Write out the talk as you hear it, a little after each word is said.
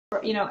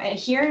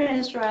Here in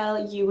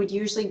Israel, you would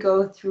usually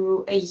go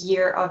through a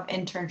year of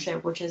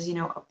internship, which is,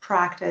 a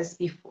practice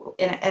before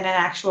in an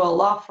actual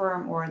law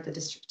firm or the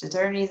district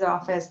attorney's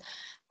office,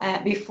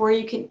 before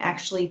you can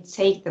actually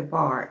take the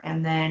bar.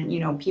 And then,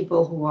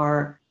 people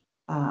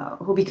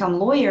who become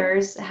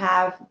lawyers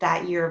have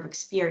that year of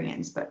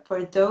experience. But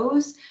for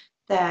those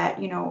that,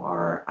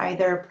 are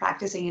either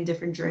practicing in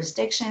different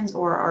jurisdictions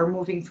or are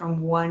moving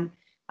from one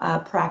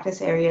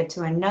practice area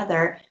to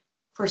another,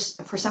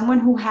 for someone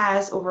who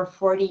has over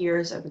 40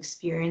 years of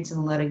experience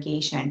in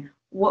litigation,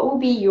 what would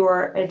be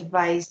your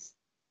advice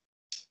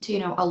to,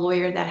 a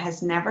lawyer that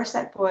has never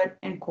set foot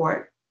in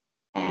court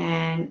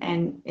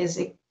and is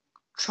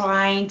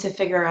trying to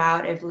figure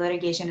out if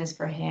litigation is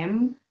for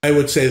him? I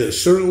would say that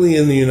certainly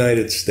in the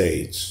United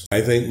States,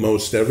 I think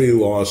most every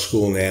law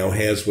school now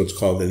has what's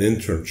called an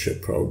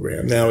internship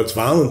program. Now, it's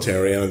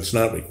voluntary and it's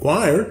not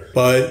required,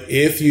 but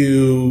if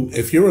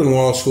you're in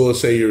law school, let's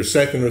say you're a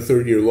second or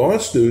third year law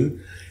student,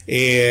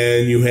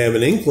 and you have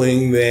an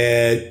inkling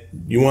that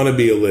you want to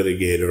be a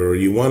litigator, or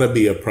you want to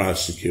be a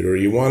prosecutor, or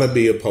you want to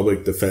be a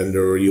public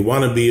defender, or you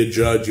want to be a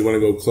judge, you want to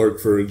go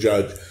clerk for a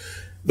judge.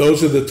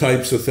 Those are the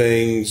types of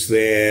things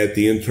that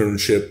the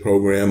internship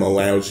program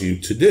allows you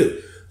to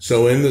do.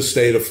 So in the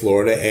state of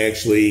Florida,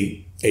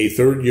 actually, a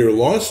third-year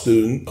law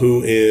student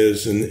who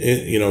is,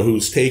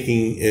 who's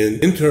taking an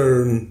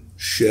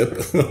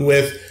internship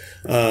with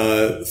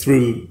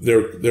through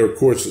their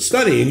course of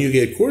study, and you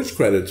get course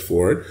credits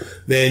for it,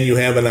 then you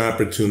have an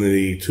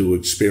opportunity to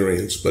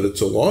experience. But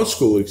it's a law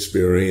school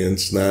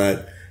experience, not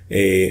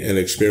an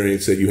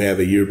experience that you have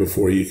a year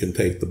before you can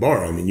take the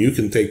bar. I mean, you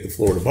can take the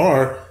Florida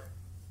bar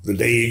the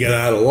day you get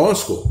out of law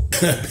school.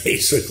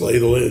 Basically,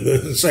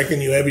 the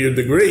second you have your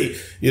degree,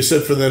 you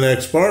sit for the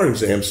next bar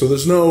exam. So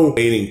there's no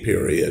waiting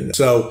period.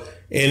 So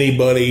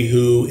anybody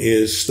who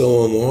is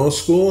still in law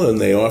school and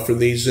they offer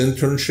these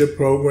internship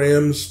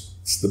programs,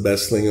 it's the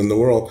best thing in the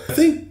world. I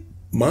think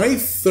my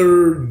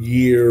third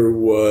year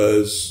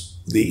was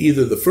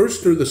either the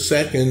first or the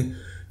second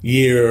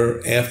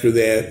year after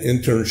that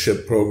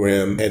internship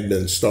program had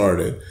been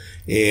started.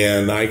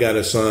 And I got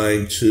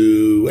assigned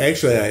to,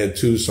 actually I had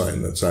two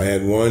assignments. I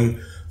had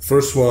one,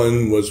 first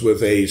one was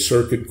with a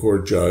circuit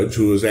court judge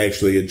who was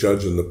actually a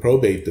judge in the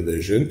probate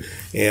division.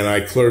 And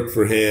I clerked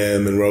for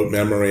him and wrote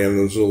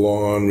memorandums of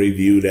law and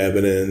reviewed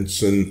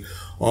evidence and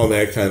all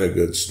that kind of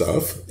good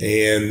stuff.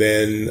 And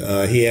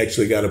then he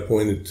actually got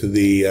appointed to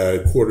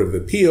the Court of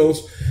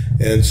Appeals.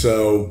 And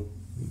so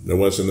there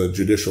wasn't a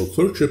judicial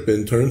clerkship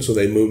intern, so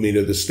they moved me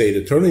to the state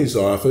attorney's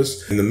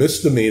office in the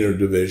misdemeanor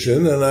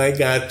division, and I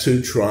got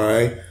to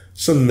try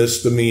some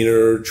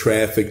misdemeanor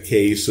traffic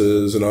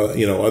cases and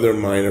other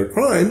minor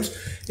crimes.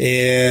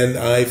 And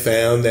I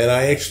found that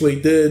I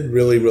actually did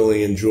really,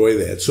 really enjoy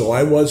that. So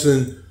I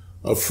wasn't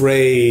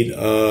afraid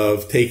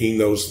of taking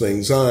those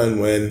things on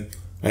when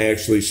I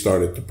actually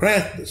started to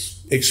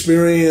practice.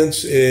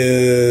 Experience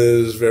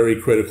is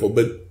very critical,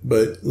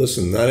 but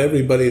listen, not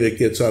everybody that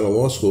gets out of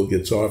law school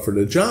gets offered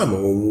a job.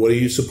 Well, what are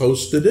you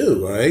supposed to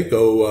do, right?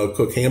 Go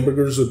cook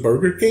hamburgers at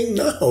Burger King?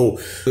 No.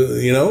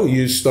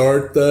 You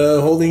start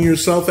holding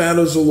yourself out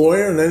as a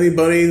lawyer, and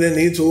anybody that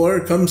needs a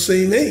lawyer, come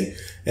see me.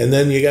 And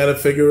then you got to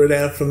figure it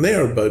out from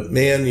there. But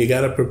man, you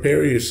got to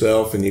prepare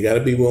yourself, and you got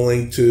to be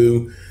willing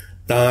to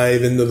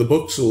dive into the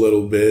books a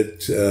little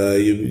bit.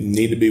 You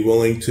need to be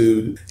willing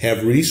to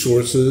have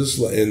resources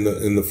in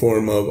the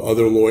form of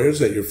other lawyers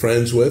that you're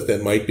friends with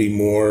that might be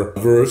more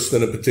versed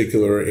in a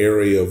particular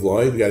area of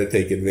law. You've got to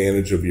take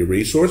advantage of your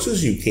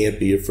resources. You can't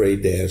be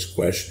afraid to ask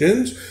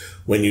questions.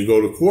 When you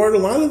go to court, a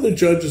lot of the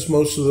judges,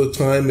 most of the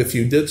time, if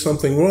you did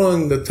something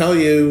wrong, they'll tell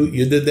you,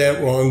 you did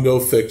that wrong,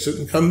 go fix it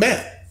and come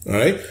back. All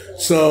right.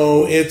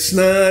 So it's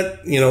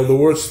not, the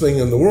worst thing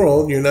in the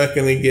world. You're not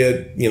going to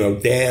get,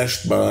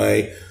 dashed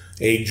by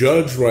a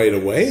judge right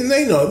away. And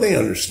they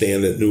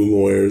understand that new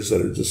lawyers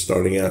that are just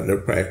starting out in their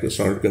practice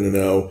aren't going to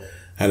know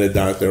how to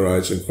dot their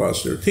I's and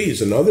cross their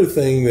T's. Another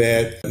thing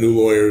that new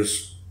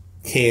lawyers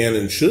can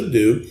and should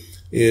do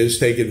is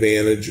take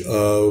advantage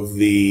of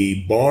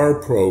the bar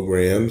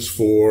programs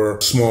for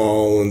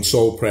small and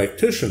sole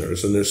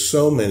practitioners. And there's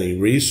so many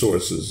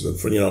resources,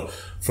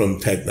 from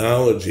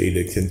technology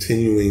to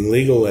continuing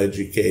legal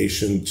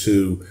education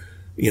to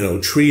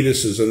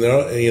treatises, and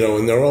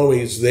they're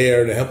always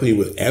there to help you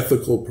with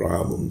ethical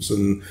problems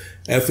and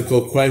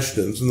ethical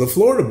questions. And the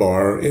Florida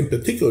bar in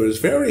particular is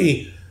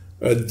very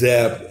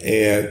adept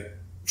at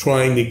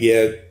trying to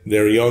get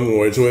their young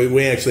lawyers.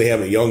 We actually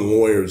have a young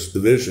lawyers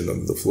division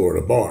of the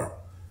Florida bar.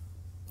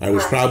 I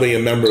was probably a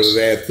member of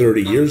that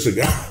 30 years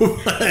ago.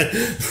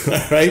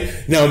 Right?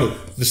 Now,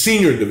 the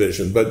senior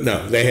division, but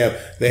no, they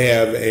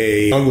have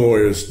a young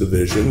lawyers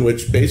division,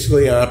 which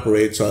basically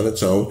operates on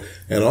its own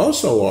and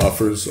also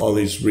offers all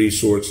these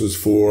resources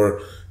for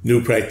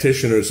new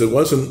practitioners. It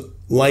wasn't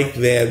like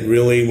that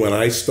really when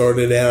I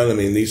started out. I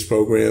mean, these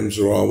programs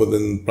are all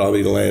within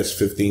probably the last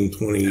 15,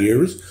 20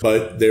 years,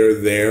 but they're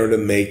there to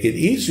make it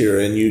easier.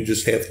 And you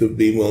just have to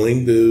be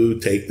willing to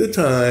take the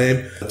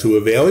time to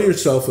avail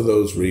yourself of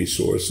those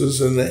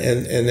resources, and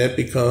that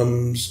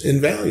becomes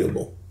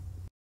invaluable.